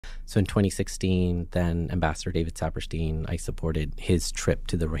So in 2016, then Ambassador David Saperstein, I supported his trip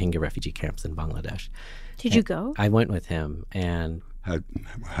to the Rohingya refugee camps in Bangladesh. Did you go? I went with him, and what'd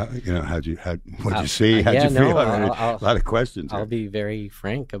you see? How'd yeah, you feel? no, I mean, a lot of questions. I'll be very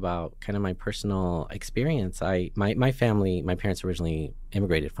frank about kind of my personal experience. My family, my parents originally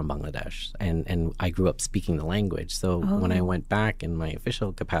immigrated from Bangladesh, and I grew up speaking the language. So when I went back in my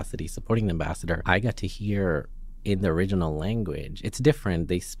official capacity supporting the ambassador, I got to hear in the original language. It's different.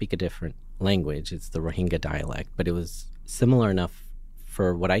 They speak a different language. It's the Rohingya dialect, but it was similar enough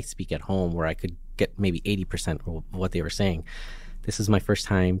for what I speak at home where I could get maybe 80% of what they were saying. This is my first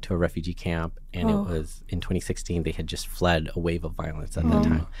time to a refugee camp, and it was in 2016. They had just fled a wave of violence at that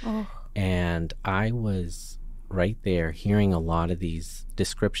time. And I was right there hearing a lot of these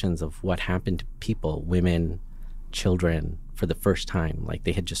descriptions of what happened to people, women, children, for the first time. Like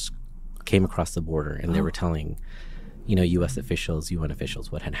they had just came across the border, and they were telling, U.S. officials, UN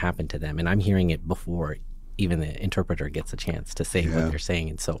officials, what had happened to them. And I'm hearing it before even the interpreter gets a chance to say what they're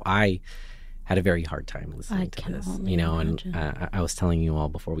saying. And so I had a very hard time listening to this, and I was telling you all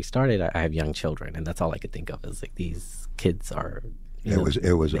before we started, I have young children, and that's all I could think of is like these kids are. It was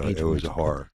a horror.